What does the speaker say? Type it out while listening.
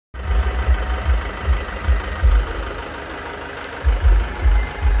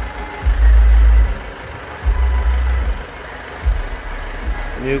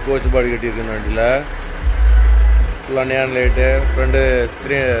New coach பாடி கட்டியிருக்கு இந்த வண்டியில். ஃபுல்லாக நியான் லைட்டு,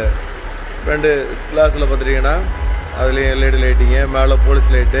 ஃப்ரண்ட்டு கிளாஸில் பார்த்துட்டிங்கன்னா அதுலேயும் எல்இடி லைட்டிங்கு, மேலே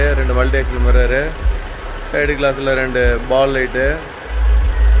police light, 2 multi axle mirror, side கிளாஸில் 2 பால் லைட்டு,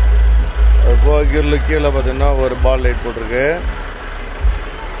 அதுபோக கியரில் கீழே பார்த்தீங்கன்னா ஒரு பால் லைட் போட்டிருக்கு.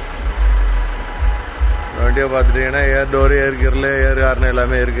 வண்டியை பார்த்துட்டிங்கன்னா ஏர் டோரு, ஏர் கியரில், ஏர் ஹார்ன்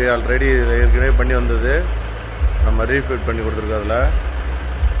எல்லாமே இருக்குது. ஆல்ரெடி ஏற்கனவே பண்ணி வந்தது, நம்ம ரீஃபிட் பண்ணி கொடுத்துருக்கோம். அதில்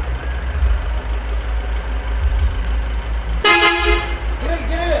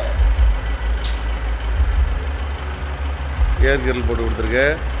ஏர் கியரில் போட்டு கொடுத்துருக்கு.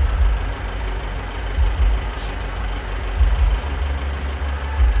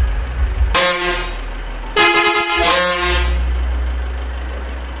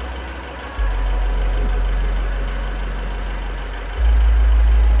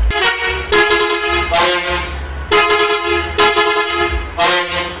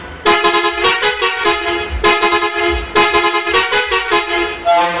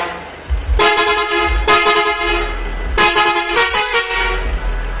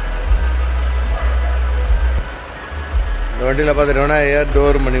 வண்டியில் பார்த்துட்டோம்னா ஏர்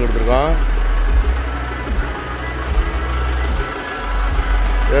டோர் பண்ணி கொடுத்துருக்கோம்.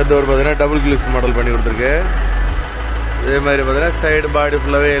 ஏர் டோர் பார்த்தீங்கன்னா டபுள் கிளிப்ஸ் மாடல் பண்ணி கொடுத்துருக்கு. இதே மாதிரி பார்த்தீங்கன்னா சைடு பாடி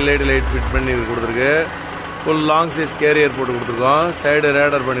ஃபுல்லாகவே எல்இடி லைட் ஃபிட் பண்ணி கொடுத்துருக்கு. ஃபுல் லாங் சைஸ் கேரியர் போட்டு கொடுத்துருக்கோம். சைடு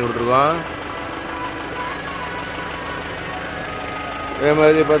ரேடர் பண்ணி கொடுத்துருக்கோம். இதே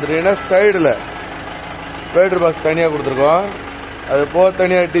மாதிரி பார்த்துட்டிங்கன்னா சைடில் ஸ்பீக்கர் பாக்ஸ் தனியாக கொடுத்துருக்கோம். அது போக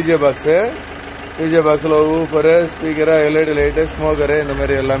தனியாக டிஜே பாக்ஸு, டிஜே பாக்ஸில் woofer, speaker, LED light, smoker, இந்த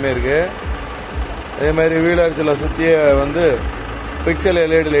மாதிரி எல்லாமே இருக்குது. அதே மாதிரி வீலர்ஸில் சுற்றியே வந்து பிக்சல்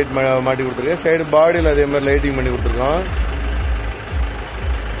எல்இடி லைட் மாட்டி கொடுத்துருக்கு. சைடு பாடியில் அதே மாதிரி லைட்டிங் பண்ணி கொடுத்துருக்கோம்.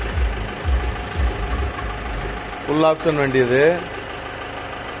 ஃபுல் ஆப்ஷன் வண்டி இது.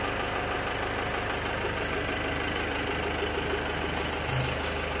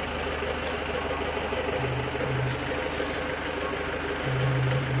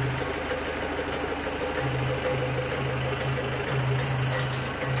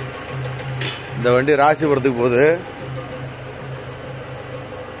 இந்த வண்டி ராசிபுரத்துக்கு போகுது.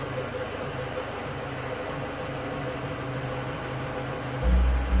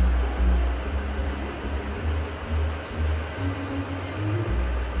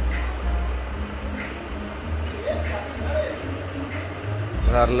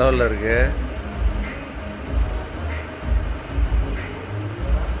 வேற லெவலில் இருக்கு.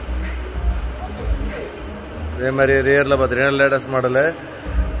 அதே மாதிரி ரியரில் பார்த்தீங்கன்னா latest model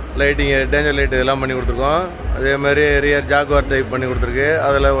lighting, danger light இதெல்லாம் பண்ணி கொடுத்துருக்கோம். அதே மாதிரி ரியர் ஜாகுவார் டைப் பண்ணி கொடுத்துருக்கு.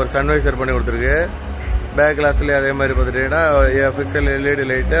 அதில் ஒரு சன்வைசர் பண்ணி கொடுத்துருக்கு. பேக் கிளாஸ்லேயே அதே மாதிரி பார்த்துட்டிங்கன்னா பிக்சல் எல்இடி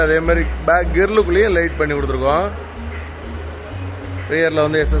லைட்டு, அதே மாதிரி பேக் கியர்லுக்குள்ளேயும் லைட் பண்ணி கொடுத்துருக்கோம். ரியரில்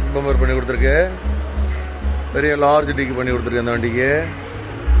வந்து எஸ்எஸ் பம்பர் பண்ணி கொடுத்துருக்கு. பெரிய லார்ஜ் டிக்கி பண்ணி கொடுத்துருக்கு அந்த வண்டிக்கு.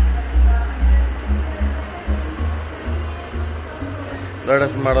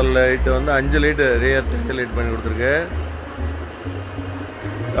 லேட்டஸ்ட் மாடல் லைட்டு வந்து 5 லைட்டு ரியர் லைட் பண்ணி கொடுத்துருக்கு.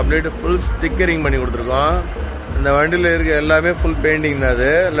 கம்ப்ளீட் ஃபுல் ஸ்டிக்கரிங் பண்ணி கொடுத்துருக்கோம். இந்த வண்டியில் இருக்க எல்லாமே ஃபுல் பெயிண்டிங் தான். அது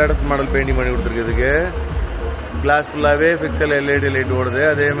லேட்டஸ்ட் மாடல் பெயிண்டிங் பண்ணி கொடுத்துருக்குதுக்கு. கிளாஸ் ஃபுல்லாகவே பிக்சல் எல்இடி லைட் ஓடுது.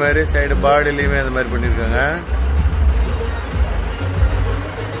 அதே மாதிரி சைடு பாடிலையுமே அந்த மாதிரி பண்ணியிருக்காங்க.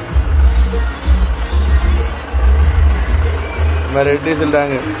 இந்த மாதிரி டீசல்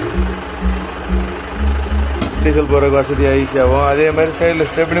டேங்கு, டீசல் போடுறதுக்கு வசதியாக ஈஸியாகும். அதே மாதிரி சைடில்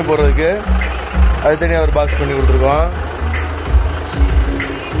ஸ்டெப்னி போடுறதுக்கு அது தனியாக ஒரு பாக்ஸ் பண்ணி கொடுத்துருக்கோம்.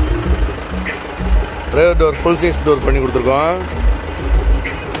 Driver door full size door பண்ணி கொடுத்துருக்கோம்.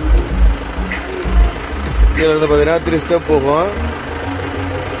 கீழே இருந்து பார்த்தீங்கன்னா 3 ஸ்டெப் போகும்.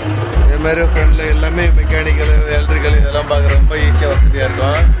 இதே மாதிரி ஃப்ரண்ட்ல எல்லாமே மெக்கானிக்கல், எலக்ட்ரிக்கல் இதெல்லாம் பார்க்குற ரொம்ப ஈஸியாக வசதியாக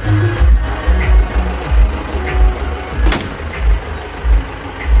இருக்கும்.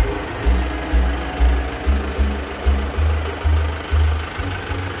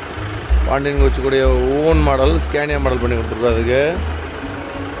 Pandian கோச்சக்கூடிய own model Scania model பண்ணி கொடுத்துருக்கோம். அதுக்கு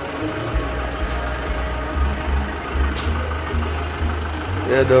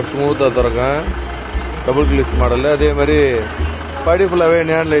டோர் ஸ்மூத்தாக திறக்கும். Double clips model. அதே மாதிரி படி ஃபுல்லாகவே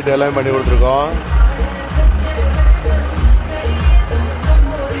நியான் லைட் எல்லாம் பண்ணி கொடுத்துருக்கோம்.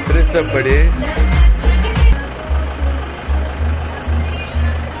 3 ஸ்டெப் படி.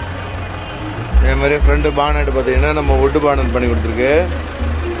 அதே மாதிரி ஃப்ரண்ட் பானட் பார்த்தீங்கன்னா நம்ம வுட் பானட் பண்ணி கொடுத்துருக்கு.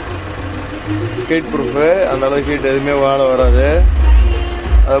 ஹீட் ப்ரூஃபு, அந்த அளவுக்கு ஹீட் எதுவுமே வராது.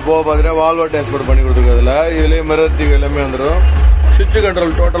 அது போக பார்த்தீங்கன்னா வால்வோ டேஷ்போர்ட் பண்ணி கொடுத்துருக்கு. அதில் இதுலேயே மிரர் டிவி எல்லாமே வந்துடும். சுவிட்ச்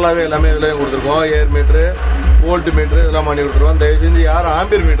கண்ட்ரோல் டோட்டலாகவே எல்லாமே இதுலேயும் கொடுத்துருக்கோம். ஏர் மீட்ரு, வோல்ட் மீட்ரு இதெல்லாம் பண்ணி கொடுத்துருவோம். தயவு செஞ்சு யாரும்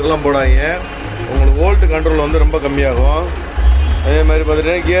ஆம்பியர் மீட்டர்லாம் போடாதீங்க. உங்களுக்கு வோல்ட் கண்ட்ரோல் வந்து ரொம்ப கம்மியாகும். அதே மாதிரி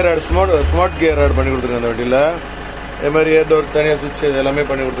பார்த்தீங்கன்னா gear add smart gear add பண்ணி கொடுத்துருக்கேன் அந்த வண்டியில். அதே மாதிரி ஏர் டோர் தனியாக சுவிட்ச் எல்லாமே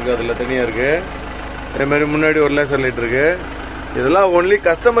பண்ணி கொடுத்துருக்கேன், அதில் தனியாக இருக்குது. அதே மாதிரி முன்னாடி ஒரு லேசர் லைட் இருக்குது. இதெல்லாம் ஒன்லி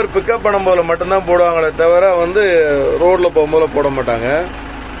கஸ்டமர் பிக்கப் பண்ணும்போது மட்டும்தான் போடுவாங்களே தவிர வந்து ரோட்டில் போகும்போது போட மாட்டாங்க.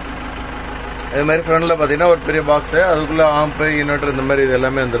 அதே மாதிரி ஃப்ரண்டில் பார்த்தீங்கன்னா ஒரு பெரிய பாக்ஸு, அதுக்குள்ளே ஆம்பு இன்வெர்டர் இந்த மாதிரி இது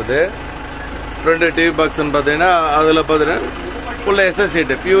எல்லாமே வந்துடுது. ஃப்ரண்ட் டிவி பாக்ஸ்ன்னு பார்த்தீங்கன்னா அதில் பார்த்தீங்கன்னா ஃபுல்லாக எஸ்எஸ்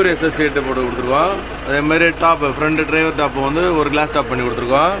சீட்டு, பியூர் எஸ்எஸ் சீட்டு போட்டு கொடுத்துருக்கோம். அதே மாதிரி டாப்பு ஃப்ரண்ட் டிரைவர் டாப்பு வந்து ஒரு கிளாஸ் டாப் பண்ணி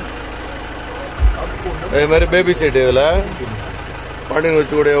கொடுத்துருக்கோம். அதே மாதிரி பேபி சீட்டு இதில் பாட்டிங்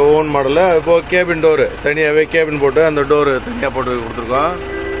வச்சுக்கூடிய ஓன் மாடலில். இப்போ கேபின் டோரு தனியாகவே கேபின் போட்டு அந்த டோரு தனியாக போட்டு கொடுத்துருக்கோம்.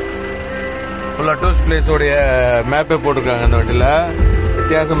 ஃபுல்லாக டூரிஸ்ட் பிளேஸோடைய மேப்பே போட்டிருக்காங்க அந்த வண்டியில்,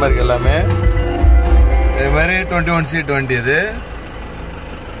 வித்தியாசமாக இருக்குது எல்லாமே. அதே மாதிரி 21C வண்டி இது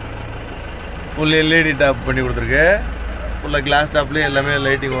ஃபுல் எல்இடி டாப் பண்ணி கொடுத்துருக்கு. ஃபுல்லாக கிளாஸ் டாப்லேயே எல்லாமே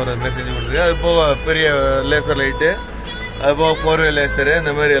லைட்டிங் வர மாதிரி செஞ்சு கொடுத்துருக்கு. அது போக பெரிய லேசர் லைட்டு, அது போக 4-வே லேசரு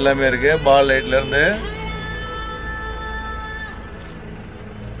இந்த மாதிரி எல்லாமே இருக்குது. பால் லைட்லேருந்து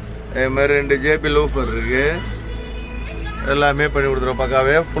அதே மாதிரி 2 JB லூஃபர் இருக்குது. எல்லாமே பண்ணி கொடுத்துருக்கோம்.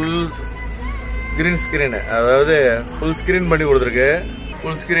 பக்காவே ஃபுல் கிரீன் ஸ்க்ரீனு, அதாவது ஃபுல் ஸ்க்ரீன் பண்ணி கொடுத்துருக்கு.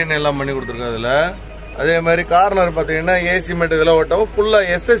 ஃபுல் ஸ்க்ரீன் எல்லாம் பண்ணி கொடுத்துருக்கோம் அதில். அதே மாதிரி கார்னர் பார்த்தீங்கன்னா ஏசி மெட் இதெல்லாம் ஓட்டவும்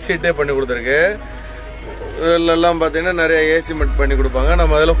ஃபுல்லாக எஸ்எஸ் சீட்டே பண்ணி கொடுத்துருக்கு. இதெல்லாம் பார்த்தீங்கன்னா நிறைய ஏசி மெட் பண்ணி கொடுப்பாங்க.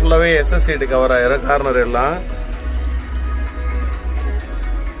 நம்ம அதில் ஃபுல்லாகவே எஸ்எஸ் சீட்டு கவர் ஆயிரும். கார்னர் எல்லாம்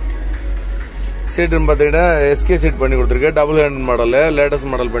சீட்டுன்னு பார்த்தீங்கன்னா எஸ்கே சீட் பண்ணி கொடுத்துருக்கு. Double hand model,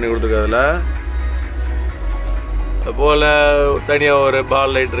 latest model பண்ணி கொடுத்துருக்கு. அதில் அதுபோல் தனியாக ஒரு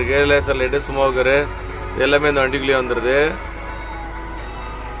பால் லைட் இருக்கு, லேசர் லைட்டு, ஸ்மோக்கரு எல்லாமே இந்த வண்டிக்குள்ளேயே வந்துடுது.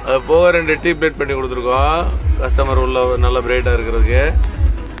 அது போக 2 டியூப் லைட் பண்ணி கொடுத்துருக்கோம் கஸ்டமர் உள்ள நல்ல பிரைட்டாக இருக்கிறதுக்கு.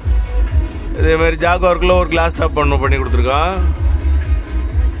 இதே மாதிரி ஜாகுவாருக்குள்ள ஒரு கிளாஸ் டாப் பண்ணி கொடுத்துருக்கோம்.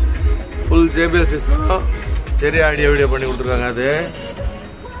 ஃபுல் JBL சிஸ்டம், சரி ஆடியோ வீடியோ பண்ணி கொடுத்துருக்காங்க. அது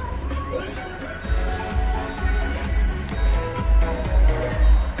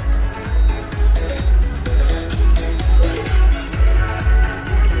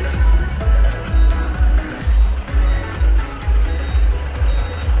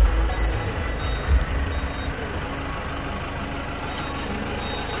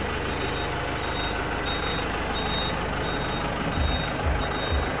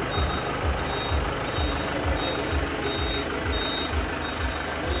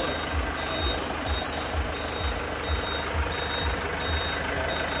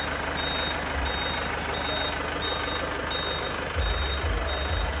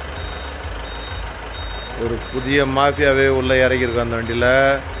ஒரு புதிய மாஃபியாவே உள்ள இறங்கியிருக்கோம் அந்த வண்டியில்.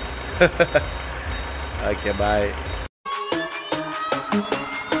 Okay bye.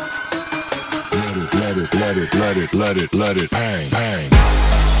 Let it bang bang.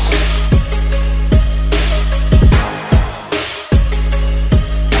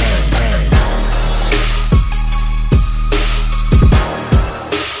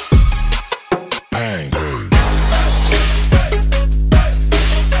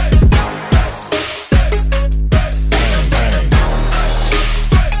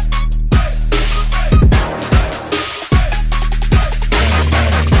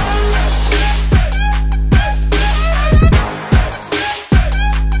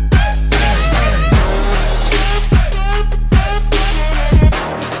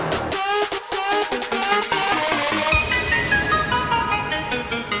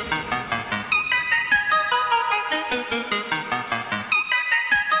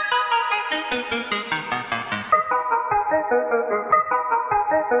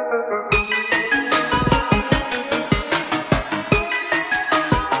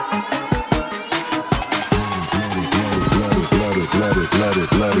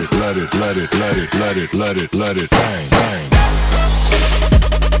 Let it bang bang.